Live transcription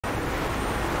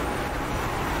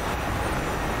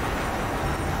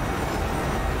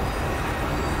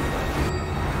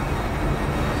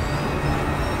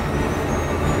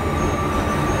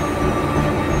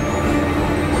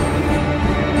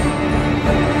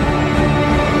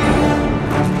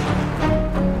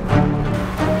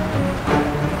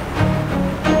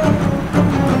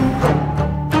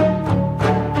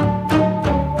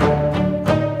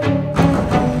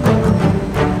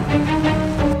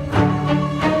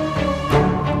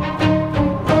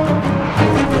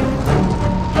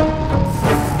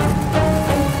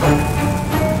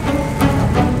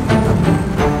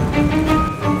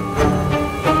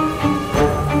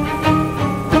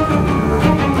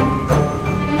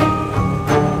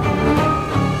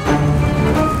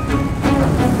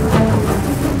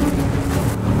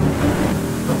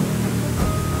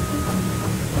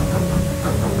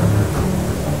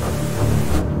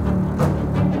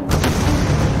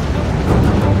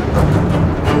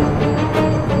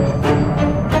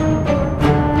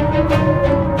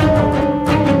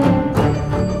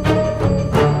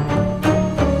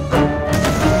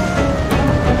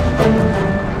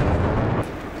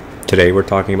Today we're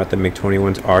talking about the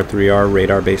Mig-21's R-3R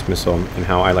radar-based missile and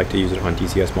how I like to use it on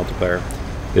DCS multiplayer.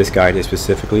 This guide is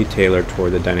specifically tailored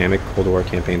toward the dynamic Cold War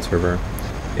campaign server.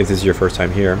 If this is your first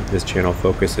time here, this channel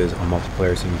focuses on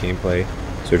multiplayer sim gameplay,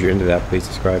 so if you're into that, please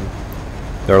subscribe.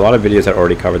 There are a lot of videos that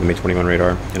already cover the Mig-21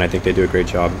 radar, and I think they do a great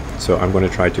job, so I'm going to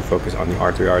try to focus on the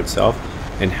R-3R itself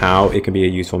and how it can be a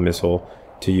useful missile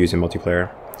to use in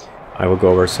multiplayer. I will go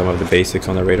over some of the basics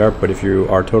on the radar, but if you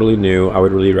are totally new, I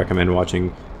would really recommend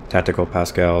watching Tactical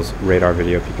Pascal's radar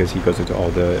video because he goes into all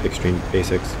the extreme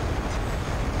basics.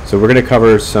 So we're going to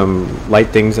cover some light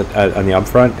things on the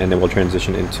upfront, and then we'll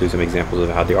transition into some examples of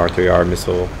how the R-3R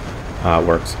missile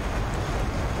works.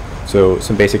 So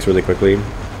some basics really quickly.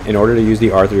 In order to use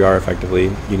the R-3R effectively,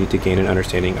 you need to gain an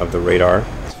understanding of the radar.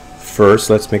 First,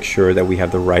 let's make sure that we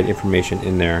have the right information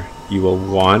in there. You will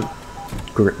want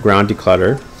ground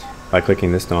declutter by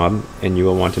clicking this knob, and you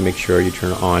will want to make sure you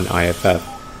turn on IFF.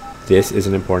 This is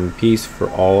an important piece for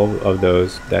all of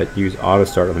those that use auto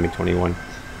start on the Mig-21.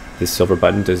 This silver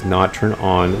button does not turn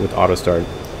on with auto start,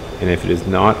 and if it is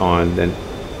not on, then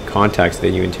contacts that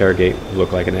you interrogate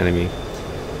look like an enemy.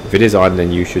 If it is on,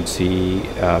 then you should see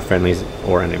friendlies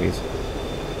or enemies.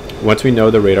 Once we know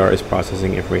the radar is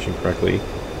processing information correctly,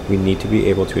 we need to be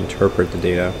able to interpret the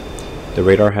data. The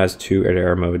radar has two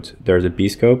air modes. There's a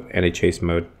B-scope and a chase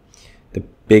mode. The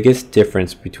biggest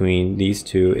difference between these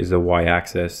two is the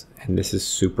y-axis, and this is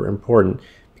super important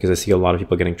because I see a lot of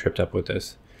people getting tripped up with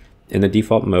this. In the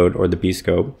default mode, or the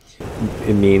B-scope,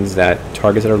 it means that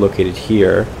targets that are located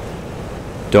here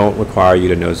don't require you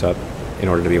to nose up in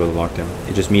order to be able to lock them.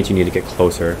 It just means you need to get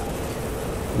closer.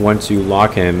 Once you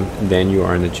lock him, then you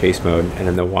are in the chase mode, and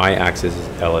then the y-axis is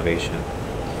elevation.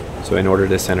 So in order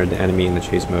to center the enemy in the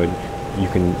chase mode, you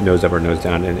can nose up or nose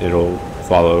down and it'll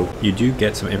follow. You do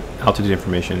get some altitude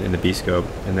information in the B-scope,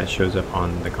 and that shows up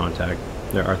on the contact.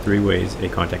 There are three ways a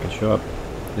contact can show up.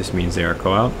 This means they are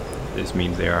co-out, this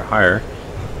means they are higher,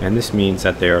 and this means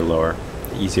that they are lower.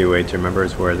 The easy way to remember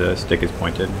is where the stick is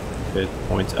pointed. If it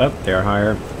points up, they are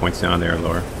higher. If it points down, they are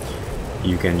lower.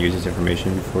 You can use this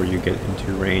information before you get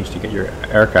into range to get your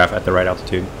aircraft at the right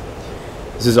altitude.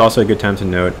 This is also a good time to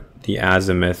note the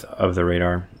azimuth of the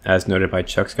radar. As noted by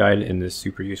Chuck's guide in this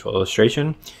super useful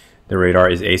illustration, the radar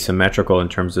is asymmetrical in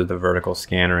terms of the vertical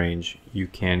scan range. You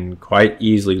can quite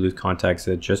easily lose contacts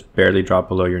that just barely drop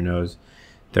below your nose.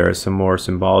 There is some more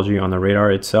symbology on the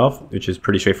radar itself, which is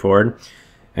pretty straightforward,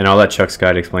 and I'll let Chuck's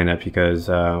guide explain that because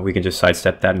we can just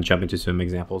sidestep that and jump into some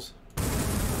examples.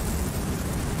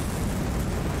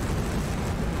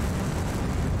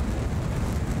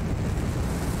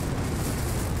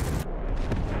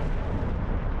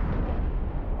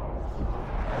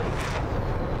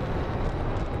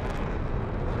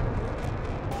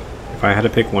 If I had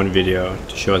to pick one video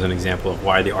to show as an example of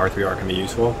why the R-3R can be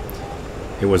useful,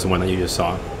 it was the one that you just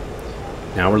saw.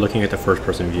 Now we're looking at the first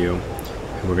person view,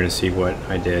 and we're going to see what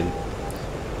I did.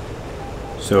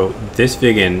 So this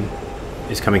Vigan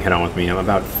is coming head on with me. I'm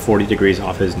about 40 degrees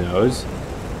off his nose,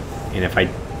 and if I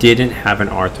didn't have an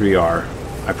R-3R,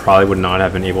 I probably would not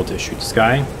have been able to shoot this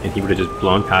guy, and he would have just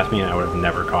blown past me and I would have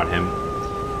never caught him.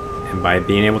 And by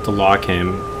being able to lock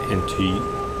him and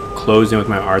to close in with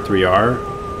my R-3R,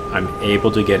 I'm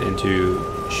able to get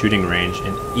into shooting range,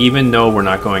 and even though we're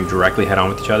not going directly head on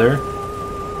with each other,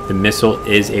 the missile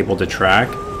is able to track,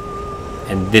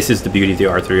 and this is the beauty of the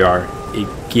R-3R.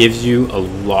 It gives you a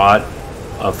lot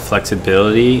of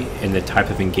flexibility in the type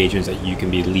of engagements that you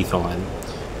can be lethal in.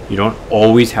 You don't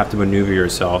always have to maneuver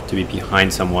yourself to be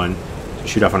behind someone to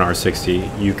shoot off an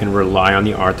R-60. You can rely on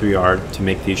the R-3R to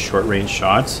make these short range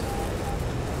shots,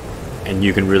 and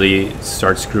you can really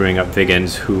start screwing up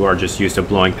Vigans who are just used to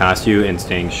blowing past you and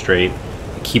staying straight.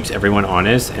 It keeps everyone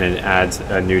honest, and it adds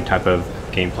a new type of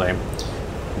gameplay.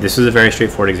 This is a very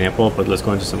straightforward example, but let's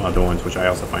go into some other ones which I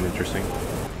also find interesting.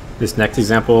 This next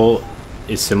example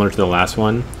is similar to the last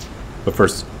one, but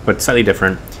slightly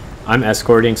different. I'm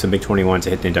escorting some Mig-21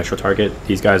 to hit the industrial target.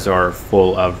 These guys are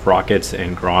full of rockets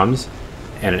and Groms,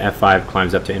 and an F5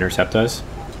 climbs up to intercept us.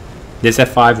 This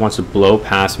F5 wants to blow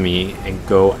past me and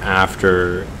go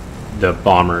after the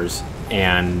bombers,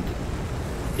 and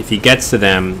if he gets to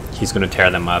them, he's going to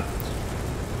tear them up.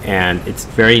 And it's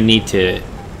very neat to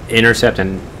intercept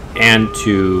and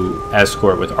to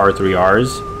escort with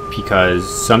R-3Rs,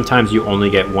 because sometimes you only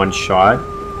get one shot,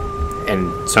 and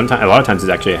a lot of times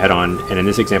it's actually a head-on. And in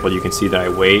this example, you can see that I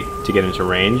wait to get into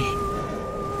range,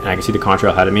 and I can see the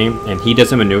contrail ahead of me, and he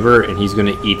doesn't maneuver, and he's going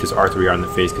to eat this R-3R in the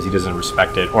face because he doesn't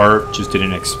respect it, or just didn't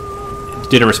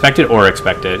respect it or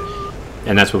expect it,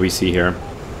 and that's what we see here.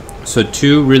 So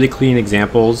two really clean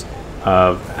examples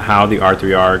of how the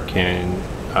R-3R can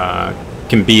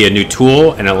can be a new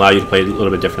tool and allow you to play a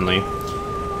little bit differently.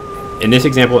 In this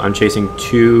example, I'm chasing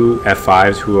two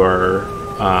F5s who are,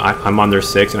 I'm on their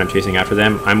 6 and I'm chasing after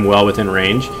them. I'm well within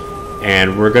range,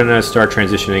 and we're gonna start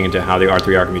transitioning into how the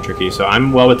R-3R can be tricky. So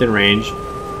I'm well within range.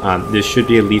 This should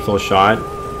be a lethal shot,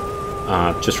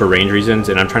 just for range reasons,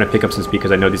 and I'm trying to pick up some speed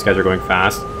because I know these guys are going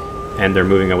fast and they're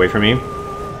moving away from me.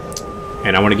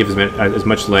 And I want to give as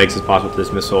much legs as possible to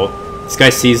this missile. This guy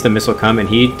sees the missile come and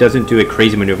he doesn't do a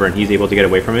crazy maneuver and he's able to get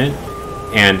away from it.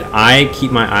 And I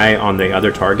keep my eye on the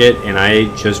other target and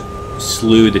I just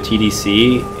slew the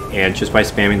TDC, and just by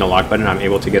spamming the lock button I'm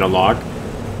able to get a lock.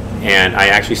 And I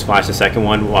actually splashed the second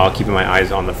one while keeping my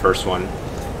eyes on the first one.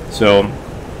 So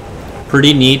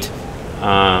pretty neat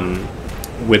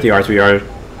with the R-3R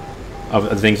of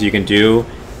the things you can do.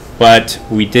 But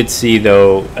we did see,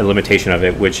 though, a limitation of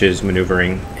it, which is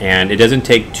maneuvering, and it doesn't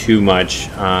take too much.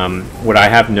 What I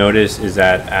have noticed is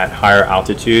that at higher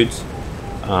altitudes,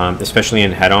 especially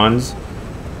in head-ons,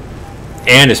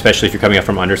 and especially if you're coming up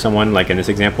from under someone, like in this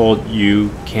example,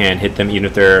 you can hit them even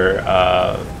if they're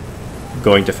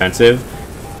going defensive,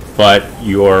 but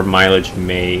your mileage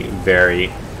may vary.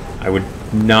 I would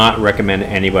not recommend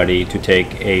anybody to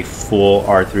take a full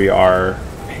R-3R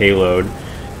payload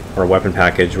or weapon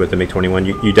package with the Mig-21.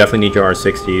 You definitely need your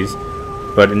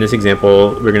R-60s, but in this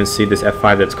example we're going to see this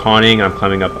F5 that's conning. I'm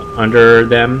climbing up under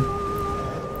them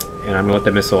and I'm going to let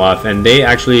the missile off, and they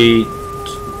actually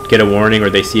get a warning or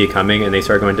they see it coming and they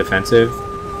start going defensive,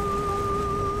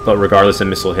 but regardless the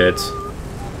missile hits.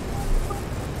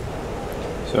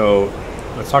 So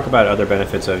let's talk about other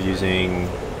benefits of using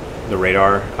the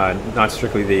radar, not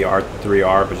strictly the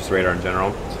R-3R but just radar in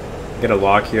general. Get a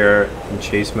lock here in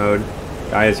chase mode.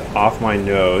 Guy is off my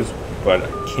nose, but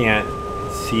I can't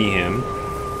see him.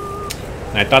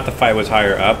 And I thought the fight was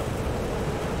higher up.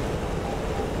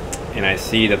 And I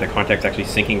see that the contact's actually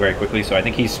sinking very quickly, so I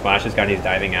think he splashed this guy and he's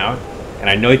diving out. And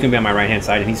I know he's gonna be on my right-hand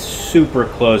side, and he's super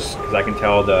close, because I can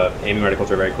tell the aiming reticles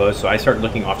are very close. So I start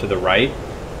looking off to the right,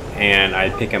 and I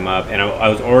pick him up. And I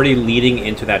was already leading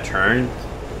into that turn,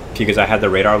 because I had the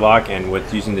radar lock, and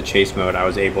with using the chase mode, I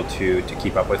was able to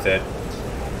keep up with it.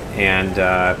 And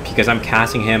because I'm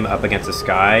casting him up against the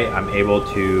sky, I'm able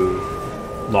to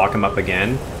lock him up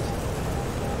again.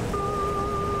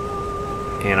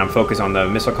 And I'm focused on the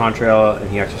missile contrail, and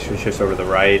he actually shifts over to the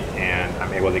right, and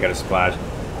I'm able to get a splash.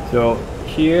 So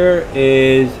here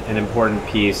is an important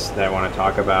piece that I want to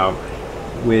talk about,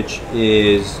 which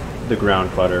is the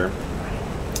ground clutter.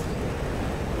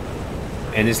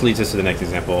 And this leads us to the next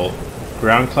example.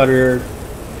 Ground clutter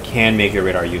can make your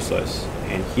radar useless.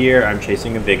 And here I'm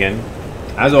chasing a Vigan,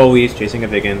 as always, chasing a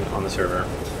Vigan on the server.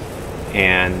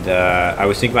 And I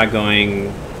was thinking about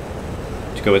going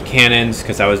to go with cannons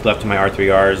because I was left to my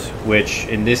R-3Rs, which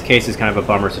in this case is kind of a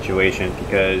bummer situation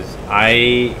because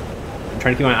I'm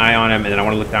trying to keep my eye on him, and then I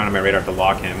want to look down at my radar to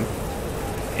lock him.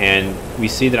 And we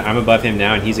see that I'm above him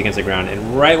now and he's against the ground,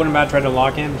 and right when I'm about to try to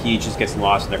lock him, he just gets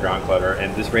lost in the ground clutter.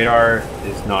 And this radar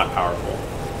is not powerful.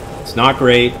 It's not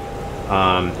great.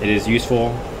 It is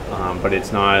useful, but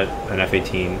it's not an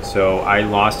F-18. So I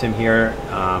lost him here,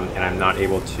 and I'm not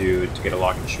able to get a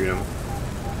lock and shoot him.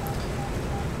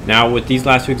 Now with these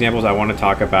last two examples, I want to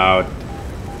talk about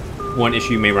one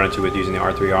issue you may run into with using the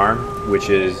R-3R, which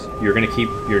is you're going to keep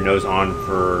your nose on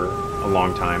for a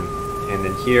long time. And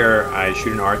then here I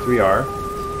shoot an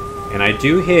R-3R and I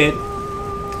do hit,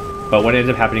 but what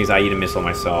ends up happening is I eat a missile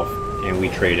myself and we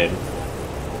traded.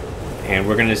 And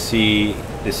we're going to see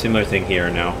the similar thing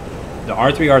here now. The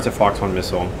R-3R is a Fox 1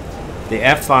 missile. The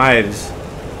F5s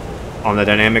on the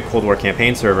dynamic Cold War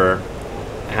campaign server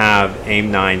have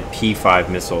AIM-9 P5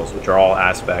 missiles, which are all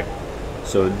aspect.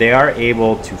 So they are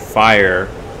able to fire,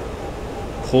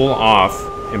 pull off,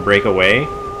 and break away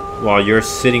while you're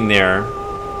sitting there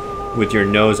with your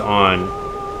nose on,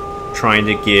 trying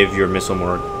to give your missile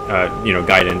more,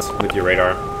 guidance with your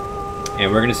radar. And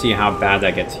we're going to see how bad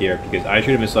that gets here, because I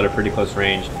shoot a missile at a pretty close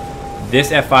range. This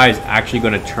F5 is actually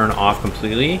going to turn off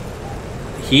completely.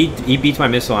 He beats my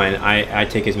missile, and I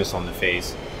take his missile in the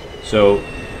face. So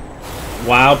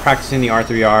while practicing the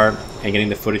R-3R and getting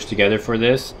the footage together for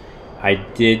this, I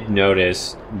did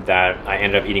notice that I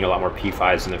ended up eating a lot more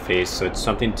P5s in the face, so it's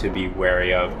something to be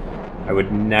wary of. I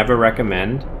would never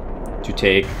recommend to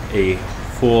take a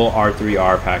full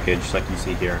R-3R package like you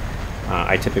see here.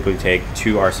 I typically take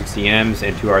 2 R-60Ms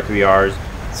and 2 R-3Rs.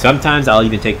 Sometimes I'll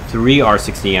even take 3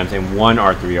 R-60Ms and 1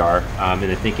 R-3R. And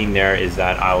the thinking there is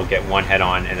that I'll get one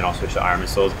head-on and then I'll switch to IR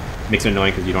missiles. It makes it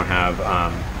annoying because you don't have,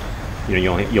 you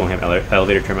only have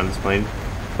elevator trim on this plane.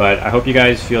 But I hope you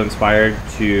guys feel inspired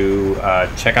to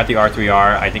check out the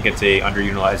R-3R. I think it's a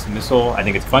underutilized missile. I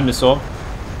think it's a fun missile.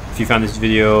 If you found this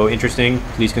video interesting,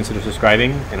 please consider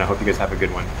subscribing, and I hope you guys have a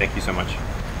good one. Thank you so much.